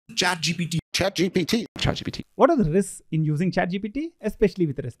ChatGPT. ChatGPT. What are the risks in using ChatGPT, especially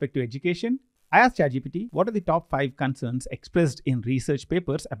with respect to education? I asked ChatGPT what are the top 5 concerns expressed in research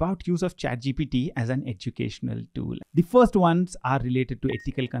papers about use of ChatGPT as an educational tool. The first ones are related to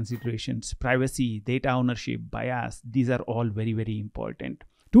ethical considerations, privacy, data ownership, bias. These are all very, very important.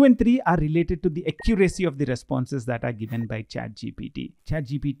 2 and 3 are related to the accuracy of the responses that are given by ChatGPT.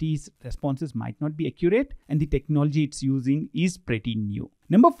 ChatGPT's responses might not be accurate and the technology it's using is pretty new.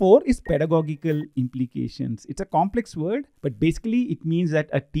 Number 4 is pedagogical implications. It's a complex word, but basically it means that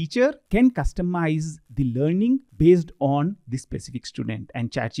a teacher can customize the learning based on the specific student,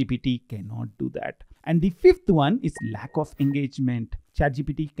 and ChatGPT cannot do that. And the 5th one is lack of engagement.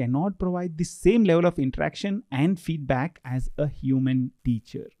 ChatGPT cannot provide the same level of interaction and feedback as a human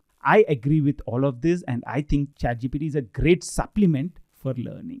teacher. I agree with all of this, and I think ChatGPT is a great supplement for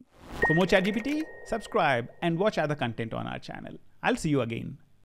learning. For more ChatGPT, subscribe and watch other content on our channel. I'll see you again.